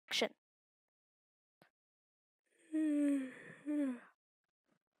action.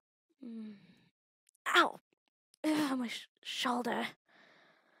 Ow! Ugh, my shoulder.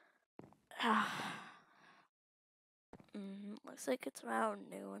 Looks like it's around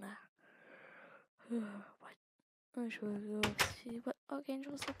noon. What? I should go see what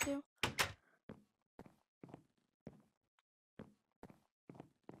Archangel's up to.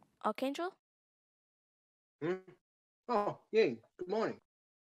 Archangel? Hmm? Oh, Ying, good morning.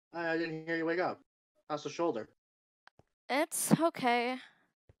 I didn't hear you wake up. How's the shoulder? It's okay.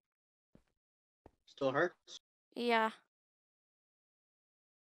 Still hurts? Yeah.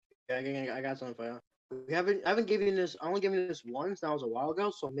 Yeah, I got something for you. I haven't given you this. I only given you this once. That was a while ago.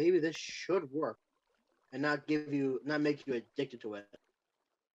 So maybe this should work, and not make you addicted to it.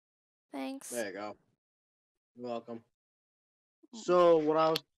 Thanks. There you go. You're welcome. So what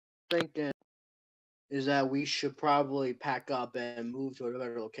I was thinking is that we should probably pack up and move to a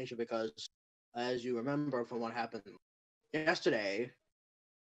better location because, as you remember from what happened yesterday,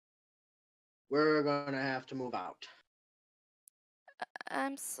 we're gonna have to move out.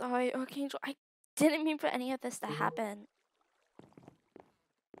 I'm sorry, Archangel. I didn't mean for any of this to happen.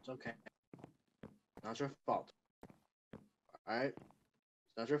 It's okay. Not your fault. Alright?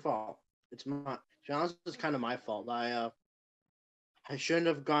 It's not your fault. It's my, to be honest, it's kind of my fault. I shouldn't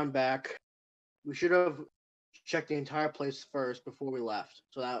have gone back. We should have checked the entire place first before we left,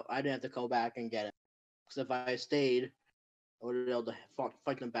 so that I didn't have to go back and get it. Because if I stayed, I would have been able to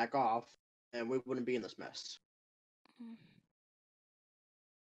fight them back off, and we wouldn't be in this mess.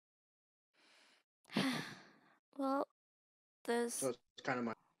 Well, there's... So it's kind of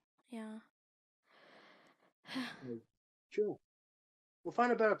my... Yeah. Sure. We'll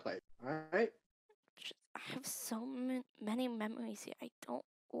find a better place, alright? I have so many memories here. I don't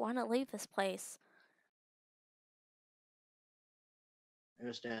want to leave this place. I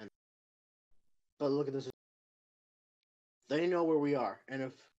understand. But look at this. They know where we are, and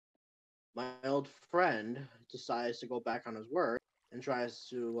if my old friend decides to go back on his word and tries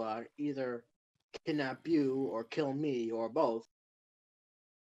to either kidnap you or kill me or both,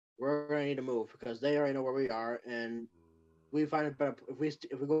 we're gonna need to move because they already know where we are, and we find a better. If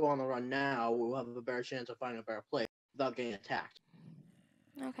we go on the run now, we'll have a better chance of finding a better place without getting attacked.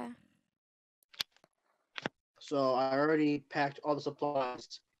 Okay. So I already packed all the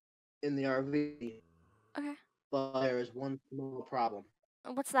supplies in the RV. Okay. But there is one small problem.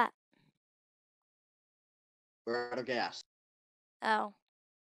 What's that? We're out of gas. Oh.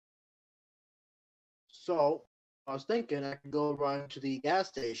 So I was thinking I could go run to the gas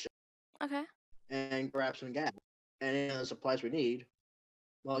station. Okay. And grab some gas and any of the supplies we need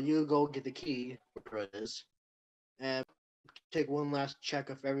while you go get the key, whatever it is, and take one last check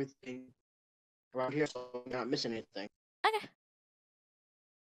of everything around here so we're not missing anything. Okay.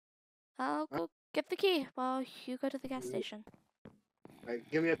 I'll go get the key while you go to the gas station. All right,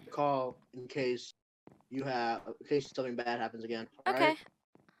 give me a call in case something bad happens again. All Okay. right?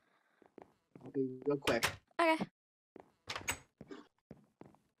 Okay, real quick. Okay.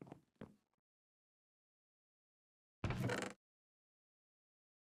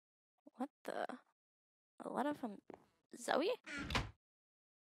 What the? A letter from Zoe?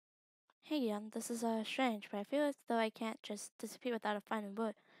 Hey, this is strange, but I feel as though I can't just disappear without a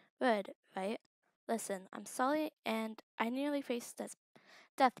final word, right? Listen, I'm sorry, and I nearly faced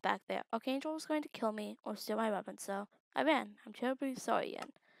death back there. Archangel was going to kill me or steal my weapon, so I ran. I'm terribly sorry,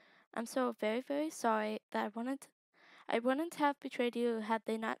 and I'm so very, very sorry that I wouldn't have betrayed you had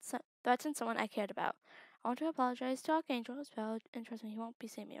they not threatened someone I cared about. I want to apologize to Archangel as well, and trust me, he won't be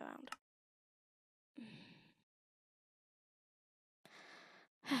seeing me around.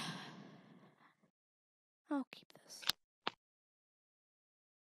 I'll keep this.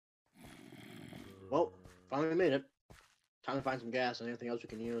 Well, finally made it. Time to find some gas and anything else we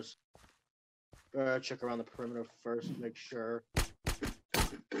can use. Check around the perimeter first, make sure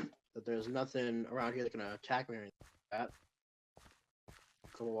that there's nothing around here that can attack me or anything like that. A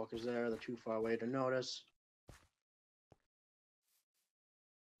couple walkers there, they're too far away to notice.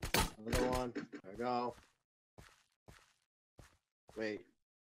 Another one. There we go. Wait.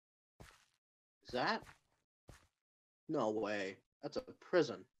 Is that? No way. That's a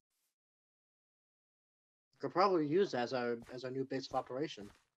prison. Could probably use that as our new base of operation.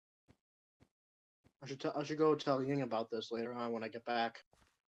 I should go tell Ying about this later on when I get back.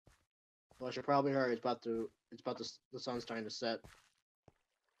 Well, I should probably hurry. The sun's starting to set.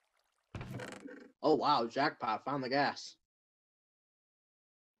 Oh wow, jackpot! Found the gas.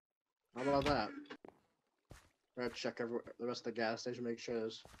 How about that? We're gonna check the rest of the gas station, make sure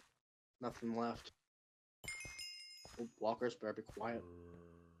there's nothing left. Oh, walkers, better be quiet.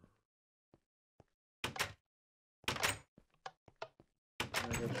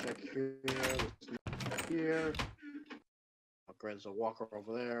 Let's check here. Here. Oh, great, there's a walker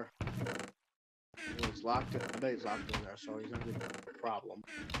over there. Oh, he's locked in. I bet he's locked in there, so he's gonna be a problem.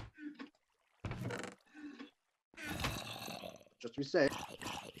 Just to be safe.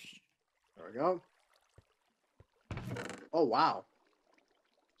 There we go. Oh wow.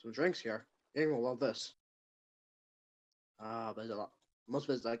 Some drinks here. Ying will love this. There's a lot. Most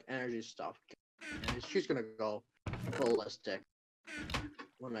of it's like energy stuff. And she's gonna go ballistic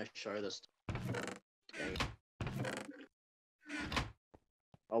when I show her this. Dang.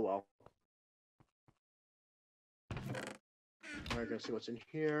 Oh well. We're gonna see what's in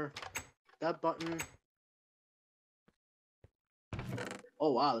here. That button.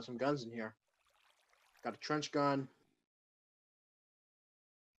 Oh wow, there's some guns in here. Got a trench gun.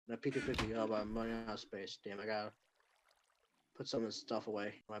 And a P250. Oh, but I'm running out of space. Damn, I gotta put some of this stuff away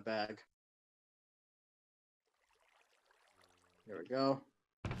in my bag. There we go.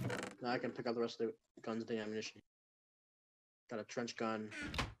 Now I can pick up the rest of the guns and the ammunition. Got a trench gun.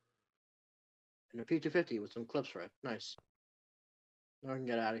 And a P250 with some clips for it. Nice. Now I can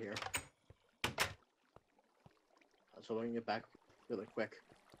get out of here. So we can get back really quick.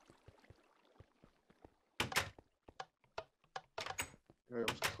 There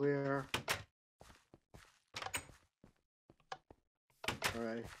it was clear.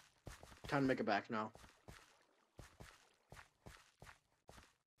 Alright. Time to make it back now.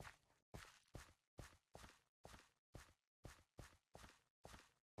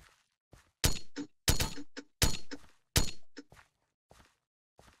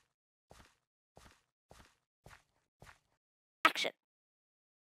 Action.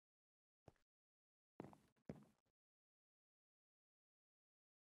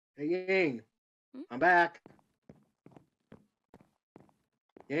 Hey Ying! Hmm? I'm back!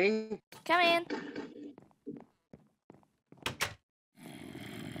 Ying! Come in.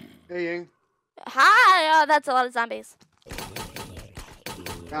 Hey Ying! Hi! Oh, that's a lot of zombies.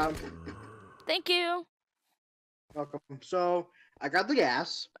 Got 'em. Thank you. Welcome. So, I got the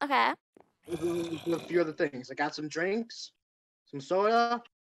gas. Okay. With a few other things. I got some drinks, some soda,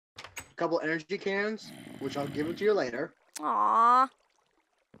 a couple energy cans, which I'll give it to you later, Aww.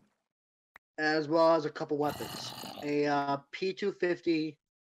 as well as a couple weapons. A P250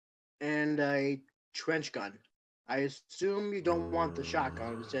 and a trench gun. I assume you don't want the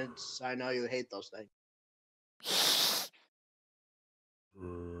shotgun since I know you hate those things.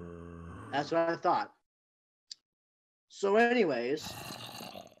 That's what I thought. So anyways,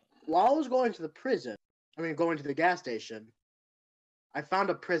 while I was going to the gas station, I found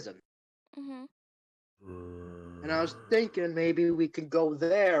a prison. Mhm. And I was thinking maybe we could go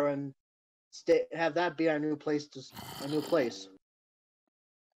there and have that be our new place.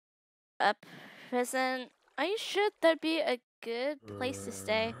 A prison. Are you sure that'd be a good place to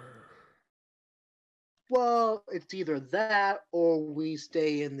stay? Well, it's either that or we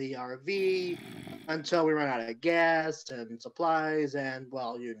stay in the RV until we run out of gas and supplies, and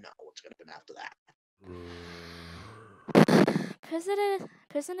well, you know what's gonna happen after that.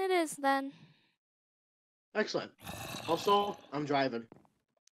 Prison it is then. Excellent. Also, I'm driving.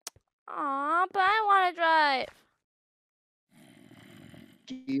 Aw, but I want to drive.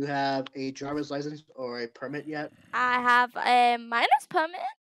 Do you have a driver's license or a permit yet? I have a miner's permit.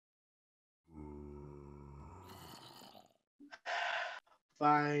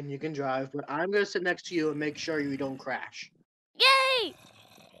 Fine, you can drive, but I'm gonna sit next to you and make sure you don't crash. Yay!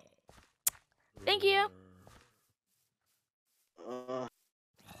 Thank you.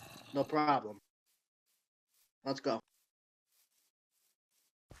 No problem. Let's go.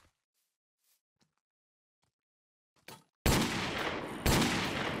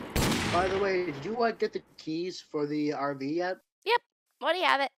 By the way, did you get the keys for the RV yet? Yep. What do you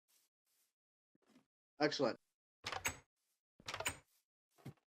have it? Excellent.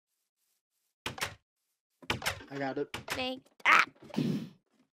 I got it. Thank.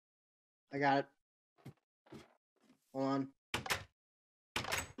 I got it. Hold on.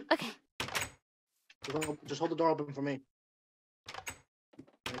 Okay. Just hold the door open for me.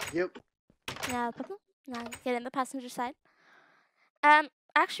 Thank you. Now get in the passenger side.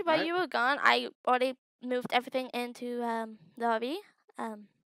 Actually, while Alright. you were gone, I already moved everything into the RV.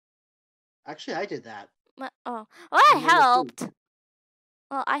 Actually, I did that. Well, I I'm number 2. helped.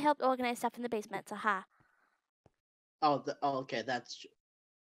 Well, I helped organize stuff in the basement. So, Oh, okay.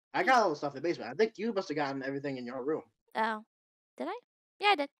 I got all the stuff in the basement. I think you must have gotten everything in your room. Oh, did I? Yeah,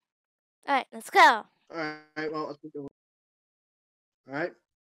 I did. All right, let's go. All right. Well, let's go. All right.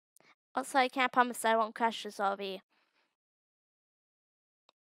 Also, I can't promise that I won't crash this RV.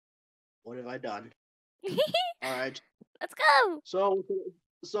 What have I done? All right. Let's go. So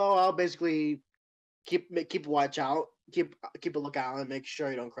So I'll basically keep watch out, keep a lookout, and make sure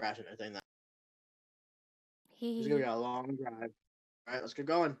you don't crash or anything. It's gonna be Hee. a long drive. All right, let's get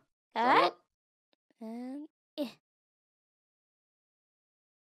going. Start Alright. up. And yeah.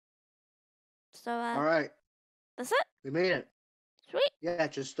 So All right, that's it. we made it. Sweet. Yeah,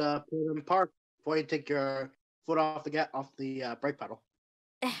 just put it in park before you take your foot off the brake pedal.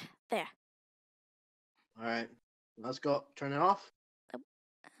 There. All right, let's go. Turn it off.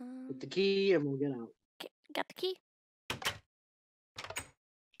 Hit the key, and we'll get out. Got the key.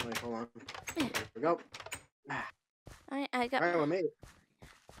 Wait, hold on. There we go. Ah. I got. All right, we made it.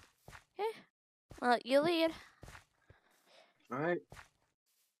 Okay. Well, you lead. All right.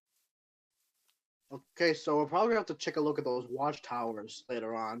 Okay, so we'll probably have to check a look at those watchtowers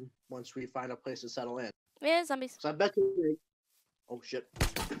later on once we find a place to settle in. Yeah, zombies. So I bet you. Oh shit!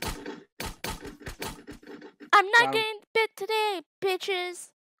 I'm not Got 'em. getting bit today, bitches.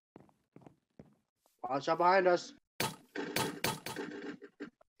 Watch out behind us.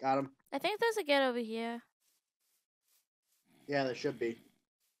 Got him. I think there's a gate over here. Yeah, there should be.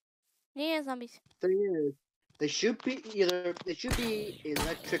 Yeah, zombies. Thing is, they should be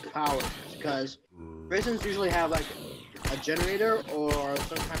electric powered because prisons usually have like a generator or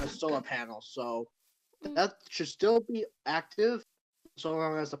some kind of solar panel, so that should still be active so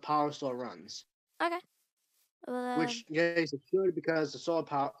long as the power still runs. Okay. Well, Which yes, it should because the solar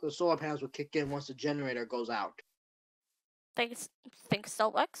panels will kick in once the generator goes out. think so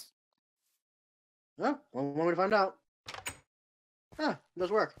works. Huh? One way to find out. Huh? It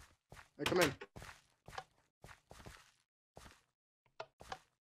does work. Right, come in.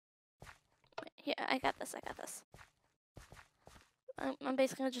 Here, I got this. I'm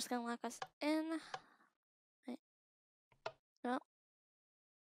basically just gonna lock us in. Wait. No.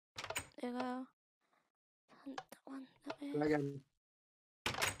 There you go. That one. That way. Try again.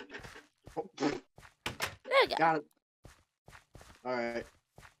 Oh, There you go. got it. All right.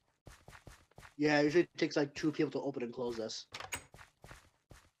 Yeah, it usually takes like 2 people to open and close this.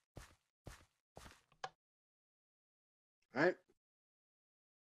 All right.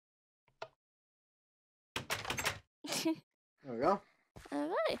 There we go.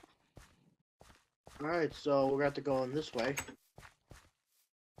 Alright. All right, so we're gonna have to go in this way.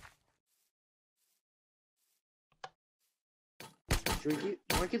 Want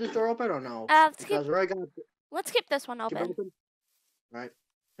to keep this door open or no? Because we're already gonna keep Let's keep this one it open. open. All right.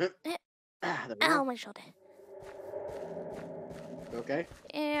 Eh. There we Ow, go. my shoulder. Okay.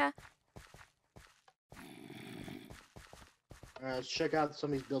 Yeah. All right, let's check out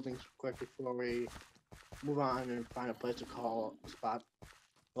some of these buildings quick before we move on and find a place to call a spot.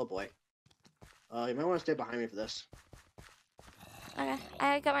 Oh boy. You might want to stay behind me for this. Okay.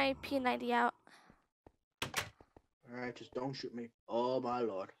 I got my P90 out. Alright, just don't shoot me. Oh my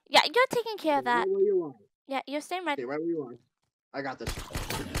lord. Yeah, you're taking care of that. Right where you are. Yeah, you're staying right. Okay, right where you are. I got this.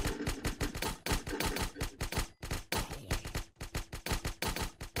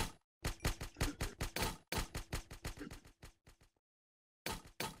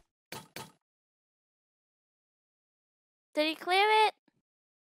 Did he clear it?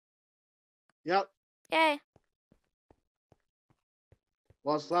 Yep. Yay.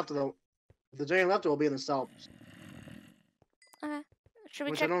 Well, it's left of the. If there's any left, it will be in the cell. Okay. Should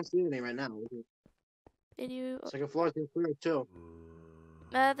we Which check? I don't see any right now. Did you? Second floor is clear too.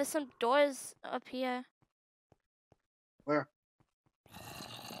 There's some doors up here. Where?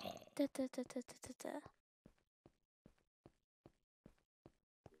 Da, da, da, da, da, da, da.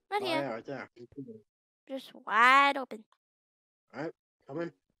 Right Oh, here. yeah, right there. Just wide open. Alright, come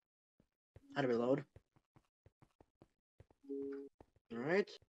in. How do we load? Alright,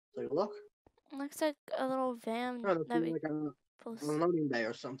 take a look. Looks like a little van Oh, that's that we like a post. loading bay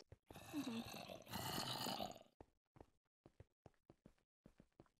or something. Mhm.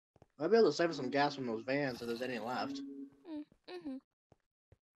 I'll be able to save some gas from those vans if there's any left. Mhm.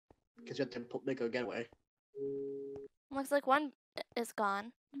 Because you have to make a getaway. Looks like one is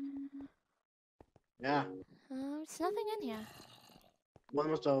gone. Yeah. There's nothing in here. One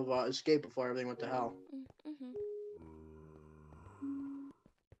must have escaped before everything went to hell. Mhm.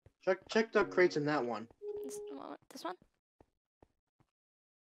 Check the crates in that one. This one?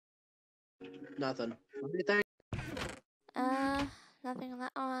 Nothing. Anything? Nothing on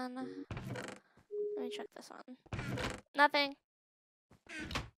that one. Let me check this one. Nothing.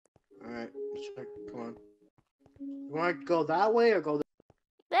 Alright, check. Come on. You want to go that way or go this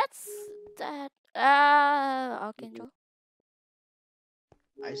That's that. Archangel.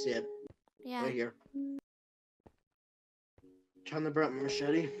 I see it. Yeah. Right here. Turn the burnt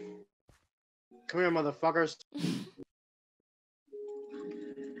machete. Come here, motherfuckers.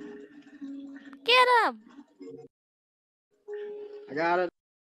 get him! I got it.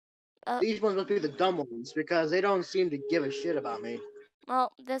 Oh, These ones must be the dumb ones because they don't seem to give a shit about me.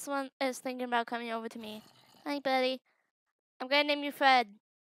 well, this one is thinking about coming over to me. Hi, buddy. I'm gonna name you Fred.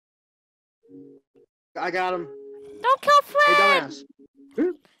 I got him. Don't kill Hey, Fred! dumbass.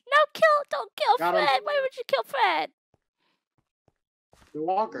 Don't kill Got him. Fred! Why would you kill Fred? They're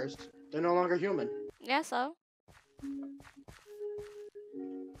walkers. They're no longer human. Yeah, so.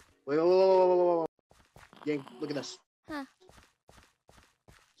 Wait, whoa. Ying, look at this. Huh.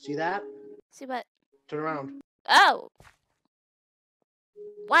 See that? See what? Turn around. Oh!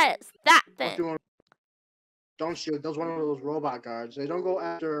 What is that thing? Don't shoot. Those one of those robot guards. They don't go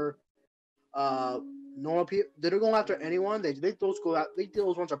after normal people. They don't go after anyone. Those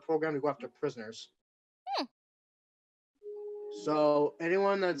ones are programmed to go after prisoners. Hmm. So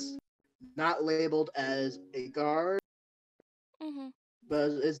anyone that's not labeled as a guard, Mm-hmm. but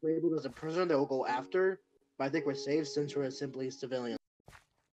is labeled as a prisoner, they will go after. But I think we're safe since we're simply civilians.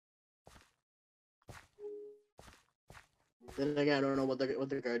 Then again, I don't know what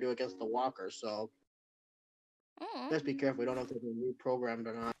they're gonna do against the walkers. So Mm-hmm. let's be careful. We don't know if they're being reprogrammed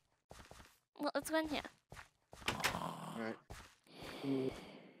or not. Well, let's go in here. All right.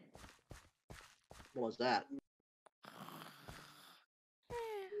 What was that?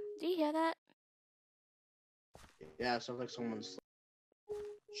 Do you hear that? Yeah, it sounds like someone's.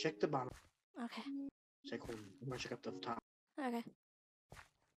 Check the bottom. Okay. Check. I'm gonna check up the top. Okay.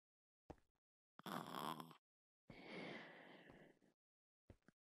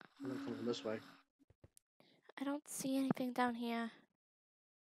 I'm gonna come from this way. I don't see anything down here.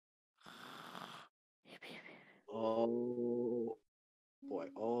 Oh boy!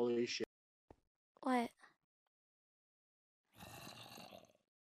 Holy shit! What?